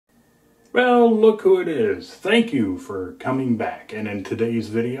Well, look who it is. Thank you for coming back. And in today's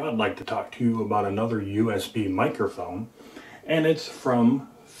video, I'd like to talk to you about another USB microphone. And it's from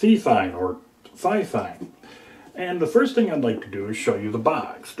FiFine or FiFine. And the first thing I'd like to do is show you the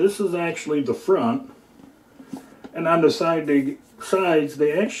box. This is actually the front. And on the sides,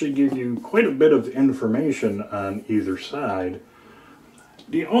 they actually give you quite a bit of information on either side.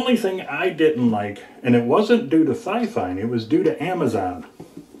 The only thing I didn't like, and it wasn't due to FiFine, it was due to Amazon,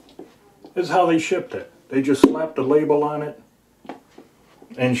 is how they shipped it. They just slapped a label on it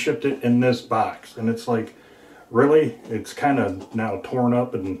and shipped it in this box. And it's like, really? It's kind of now torn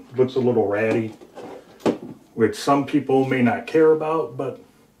up and looks a little ratty, which some people may not care about, but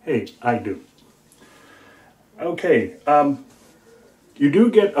hey, I do. Okay, you do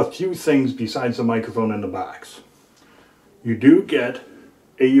get a few things besides the microphone in the box. You do get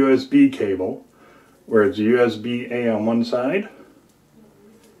a USB cable, where it's USB-A on one side,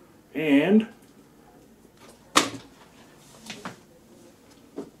 and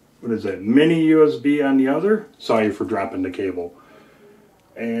what is that, mini USB on the other. Sorry for dropping the cable.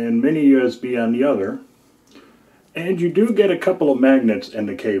 And mini USB on the other. And you do get a couple of magnets in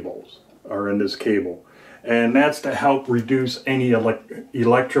the cables, or in this cable. And that's to help reduce any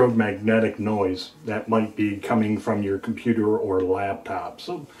electromagnetic noise that might be coming from your computer or laptop.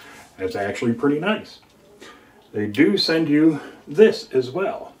 So that's actually pretty nice. They do send you this as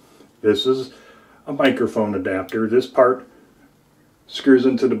well. This is a microphone adapter. This part screws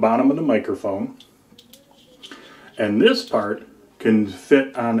into the bottom of the microphone. And this part can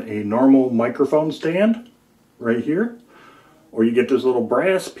fit on a normal microphone stand right here. Or you get this little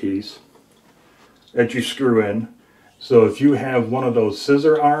brass piece that you screw in. So if you have one of those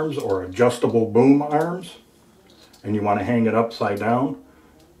scissor arms or adjustable boom arms and you want to hang it upside down,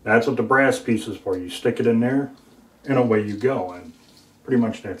 that's what the brass piece is for. You stick it in there and away you go. And pretty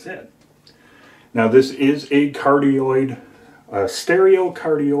much that's it. Now this is a stereo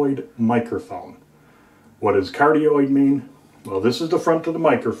cardioid microphone. What does cardioid mean? Well, this is the front of the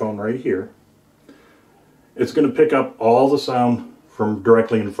microphone right here. It's going to pick up all the sound from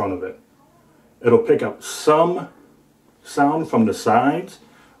directly in front of it. It'll pick up some sound from the sides,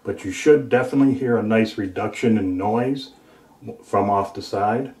 but you should definitely hear a nice reduction in noise from off the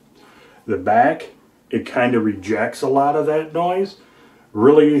side. The back, it kind of rejects a lot of that noise.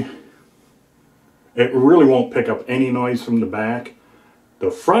 It really won't pick up any noise from the back.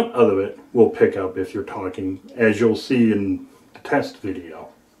 The front of it will pick up if you're talking, as you'll see in the test video.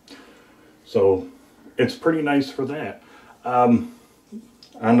 So it's pretty nice for that. On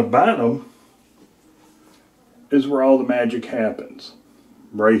the bottom is where all the magic happens.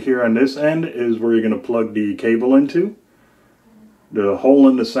 Right here on this end is where you're going to plug the cable into. The hole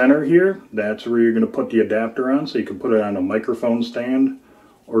in the center here, that's where you're going to put the adapter on, so you can put it on a microphone stand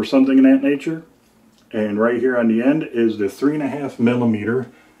or something of that nature. And right here on the end is the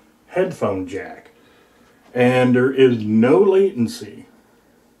 3.5mm headphone jack. And there is no latency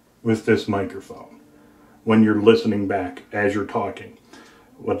with this microphone when you're listening back as you're talking.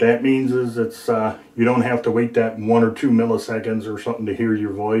 What that means is it's you don't have to wait that 1 or 2 milliseconds or something to hear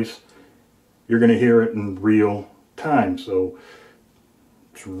your voice. You're going to hear it in real time. So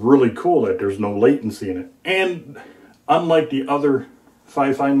it's really cool that there's no latency in it. And unlike the other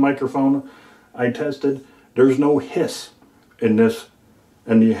FiFine microphone I tested, there's no hiss in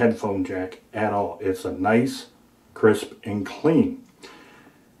the headphone jack at all. It's a nice, crisp, and clean.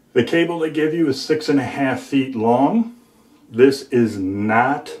 The cable they give you is 6.5 feet long. This is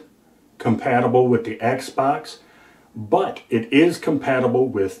not compatible with the Xbox, but it is compatible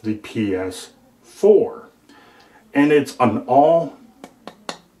with the PS4. And it's an all,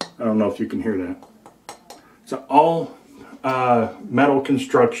 I don't know if you can hear that, it's an all metal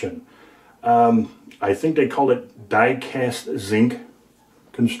construction. I think they call it die-cast zinc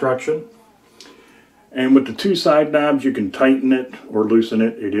construction. And with the 2 side knobs, you can tighten it or loosen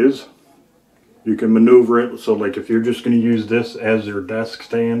it. You can maneuver it. So like if you're just going to use this as your desk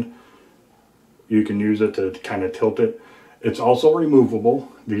stand, you can use it to kind of tilt it. It's also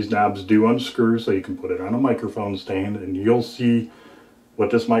removable. These knobs do unscrew, so you can put it on a microphone stand, and you'll see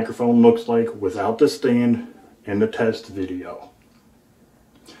what this microphone looks like without the stand in the test video.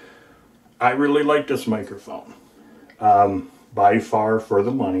 I really like this microphone. By far for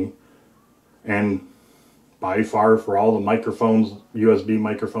the money, and by far for all the microphones, USB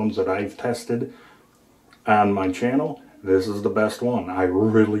microphones that I've tested on my channel, this is the best one. I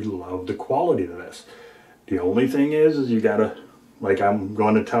really love the quality of this. The only thing is you gotta, like I'm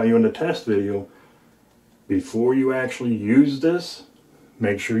going to tell you in the test video, before you actually use this,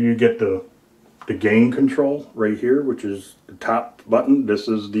 make sure you get the the gain control right here, which is the top button. This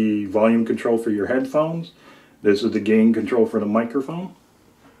is the volume control for your headphones. This is the gain control for the microphone.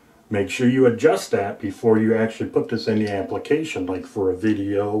 Make sure you adjust that before you actually put this in the application, like for a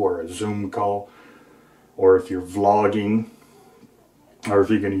video or a Zoom call, or if you're vlogging, or if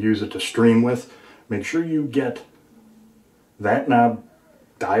you're going to use it to stream with. Make sure you get that knob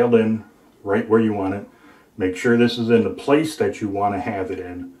dialed in right where you want it. Make sure this is in the place that you want to have it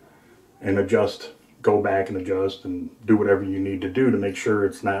in, and adjust, go back and adjust and do whatever you need to do to make sure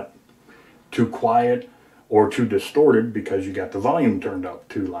it's not too quiet or too distorted because you got the volume turned up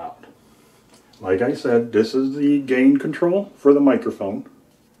too loud. Like I said, this is the gain control for the microphone.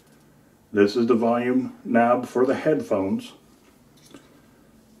 This is the volume knob for the headphones.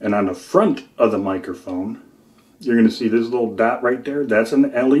 And on the front of the microphone, you're going to see this little dot right there. That's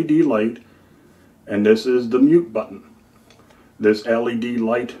an LED light. And this is the mute button. This LED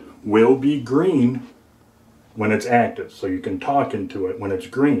light will be green when it's active, so you can talk into it when it's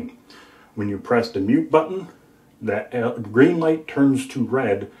green. When you press the mute button, that green light turns to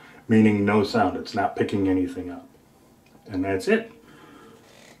red, meaning no sound. It's not picking anything up. And that's it.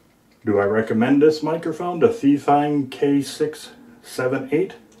 Do I recommend this microphone, the FiFine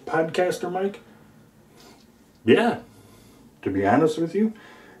K678 podcaster mic? Yeah, to be honest with you.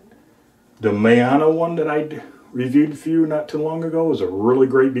 The Mayano one that I reviewed for you not too long ago is a really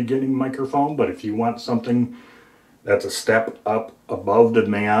great beginning microphone, but if you want something that's a step up above the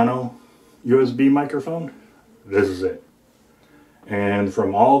Mayano USB microphone, this is it. And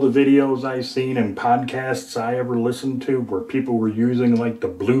from all the videos I've seen and podcasts I ever listened to where people were using like the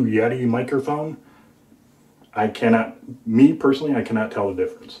Blue Yeti microphone, me personally, I cannot tell the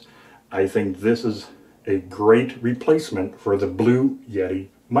difference. I think this is a great replacement for the Blue Yeti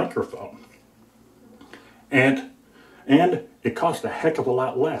microphone. And it costs a heck of a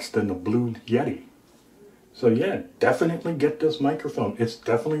lot less than the Blue Yeti. So yeah, definitely get this microphone. It's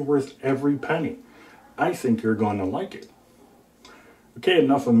definitely worth every penny. I think you're going to like it. Okay,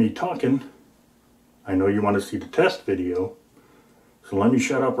 enough of me talking. I know you want to see the test video, so let me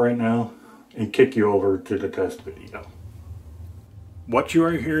shut up right now and kick you over to the test video. What you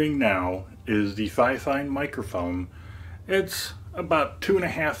are hearing now is the FiFine microphone. It's about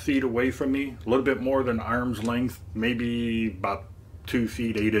 2.5 feet away from me, a little bit more than arm's length, maybe about 2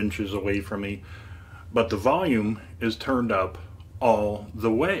 feet 8 inches away from me, but the volume is turned up all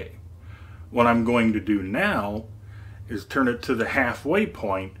the way. What I'm going to do now is turn it to the halfway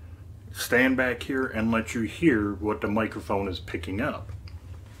point, stand back here and let you hear what the microphone is picking up.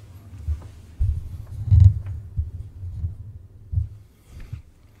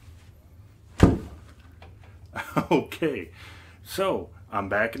 Okay, so I'm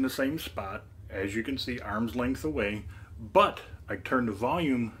back in the same spot, as you can see, arm's length away, but I turned the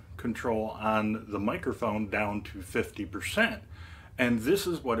volume control on the microphone down to 50%, and this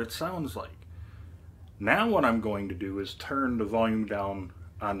is what it sounds like. Now what I'm going to do is turn the volume down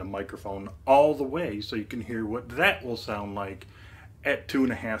on the microphone all the way so you can hear what that will sound like at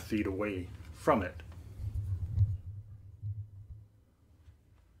 2.5 feet away from it.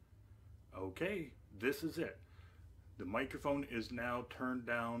 Okay, this is it. The microphone is now turned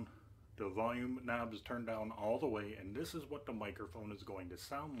down, the volume knob is turned down all the way, and this is what the microphone is going to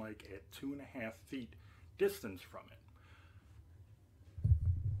sound like at 2.5 feet distance from it.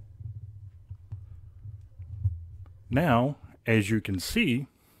 Now, as you can see,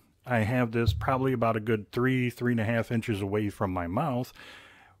 I have this probably about a good 3.5 inches away from my mouth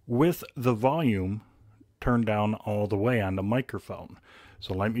with the volume turned down all the way on the microphone.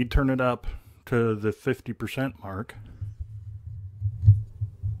 So let me turn it up to the 50% mark.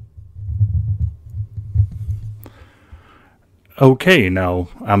 Okay, now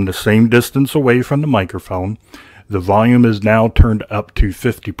I'm the same distance away from the microphone. The volume is now turned up to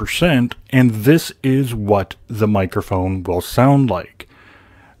 50%, and this is what the microphone will sound like.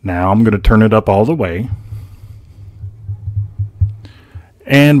 Now I'm going to turn it up all the way.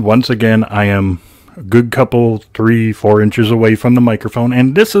 And once again, I am a good couple, 3-4 inches away from the microphone,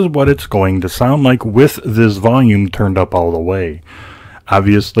 and this is what it's going to sound like with this volume turned up all the way.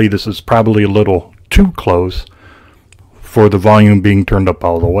 Obviously, this is probably a little too close for the volume being turned up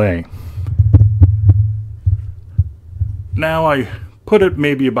all the way. Now I put it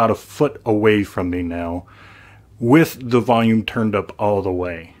maybe about a foot away from me now with the volume turned up all the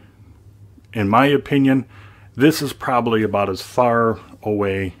way. In my opinion, this is probably about as far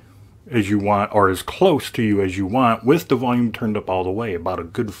away as you want, or as close to you as you want, with the volume turned up all the way, about a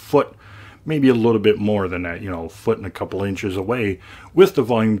good foot, maybe a little bit more than that, a foot and a couple inches away, with the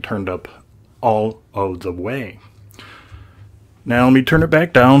volume turned up all of the way. Now let me turn it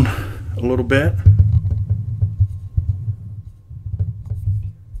back down a little bit.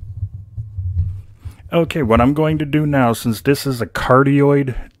 Okay, what I'm going to do now, since this is a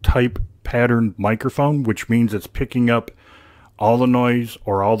cardioid type pattern microphone, which means it's picking up all the noise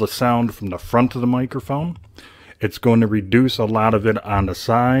or all the sound from the front of the microphone, it's going to reduce a lot of it on the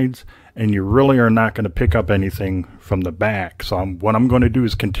sides, and you really are not going to pick up anything from the back. So what I'm going to do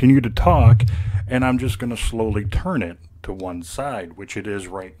is continue to talk, and I'm just going to slowly turn it to one side, which it is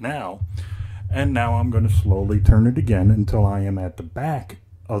right now. And now I'm going to slowly turn it again until I am at the back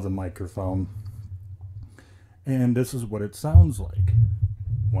of the microphone. And this is what it sounds like.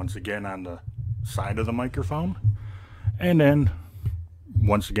 Once again on the side of the microphone, and then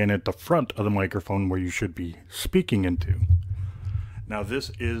once again at the front of the microphone where you should be speaking into. Now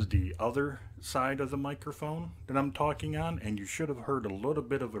this is the other side of the microphone that I'm talking on, and you should have heard a little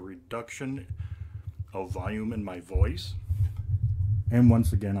bit of a reduction of volume in my voice. And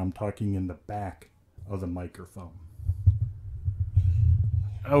once again, I'm talking in the back of the microphone.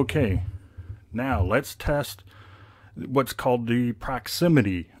 Okay, now let's test what's called the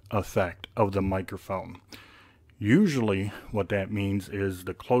proximity effect of the microphone. Usually what that means is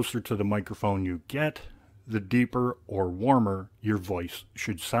the closer to the microphone you get, the deeper or warmer your voice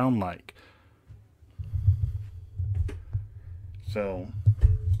should sound like. So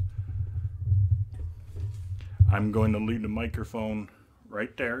I'm going to leave the microphone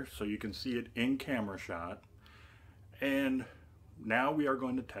right there so you can see it in camera shot. And now we are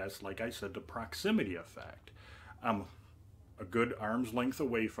going to test, like I said, the proximity effect. I'm a good arm's length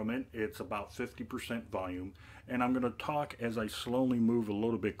away from it. It's about 50% volume, and I'm going to talk as I slowly move a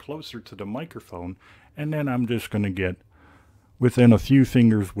little bit closer to the microphone, and then I'm just going to get within a few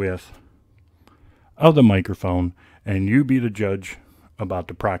fingers width of the microphone, and you be the judge about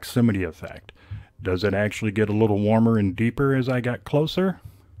the proximity effect. Does it actually get a little warmer and deeper as I got closer,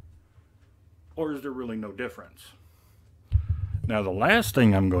 or is there really no difference? Now the last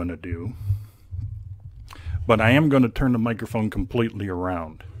thing I'm going to do, but I am going to turn the microphone completely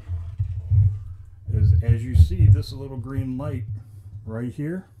around, is as you see this little green light right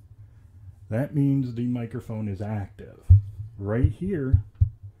here, that means the microphone is active. Right here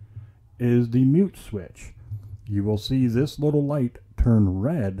is the mute switch. You will see this little light turn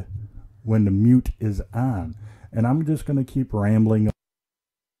red when the mute is on. And I'm just going to keep rambling.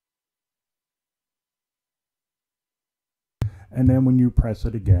 And then when you press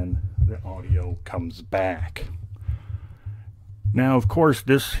it again, the audio comes back. Now, of course,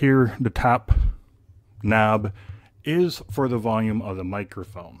 this here, the top knob, is for the volume of the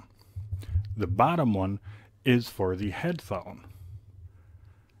microphone. The bottom one is for the headphone.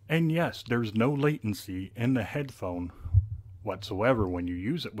 And yes, there's no latency in the headphone whatsoever when you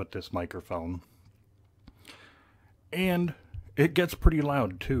use it with this microphone. And it gets pretty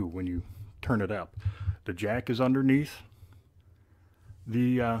loud too when you turn it up. The jack is underneath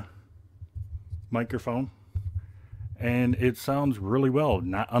the microphone, and it sounds really well.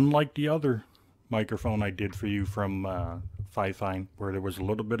 Not unlike the other microphone I did for you from FiFine, where there was a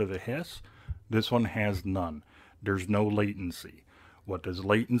little bit of a hiss. This one has none. There's no latency. What does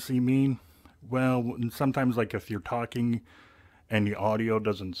latency mean? Well, sometimes, like if you're talking and the audio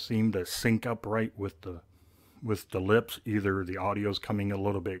doesn't seem to sync up right with the lips, either the audio's coming a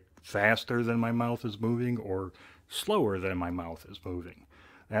little bit faster than my mouth is moving or slower than my mouth is moving.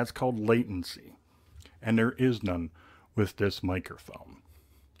 That's called latency, and there is none with this microphone.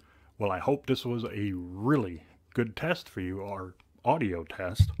 Well, I hope this was a really good test for you, our audio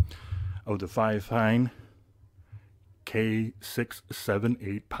test of the FiFine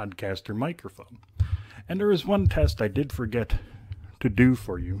K678 podcaster microphone. And there is one test I did forget to do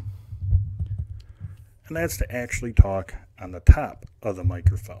for you, and that's to actually talk on the top of the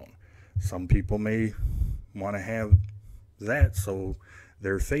microphone. Some people may want to have that so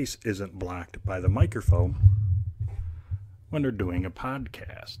their face isn't blocked by the microphone when they're doing a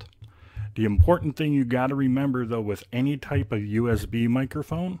podcast. The important thing you got to remember, though, with any type of USB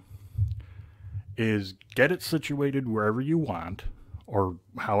microphone is get it situated wherever you want, or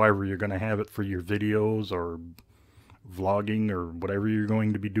however you're going to have it for your videos or vlogging or whatever you're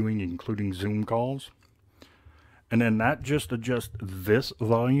going to be doing, including Zoom calls. And then not just adjust this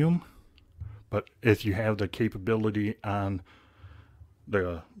volume, but if you have the capability on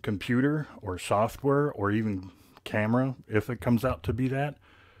the computer or software or even camera, if it comes out to be that,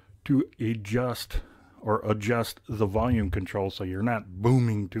 to adjust the volume control so you're not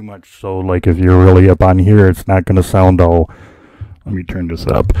booming too much. So like if you're really up on here, it's not going to sound all, let me turn this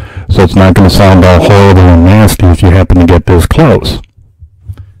up, so it's not going to sound all horrible and nasty if you happen to get this close.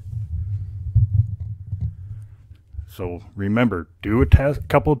 So remember, do a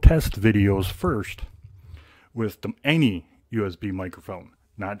couple test videos first with any USB microphone.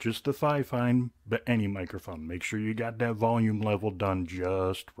 Not just the FiFine, but any microphone. Make sure you got that volume level done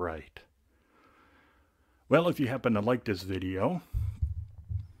just right. Well, if you happen to like this video,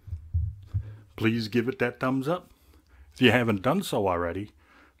 please give it that thumbs up. If you haven't done so already,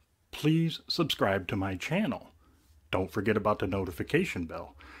 please subscribe to my channel. Don't forget about the notification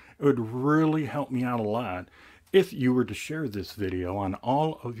bell. It would really help me out a lot if you were to share this video on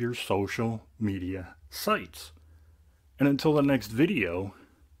all of your social media sites. And until the next video,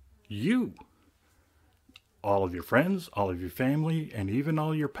 you, all of your friends, all of your family, and even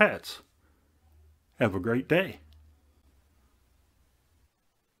all your pets, have a great day.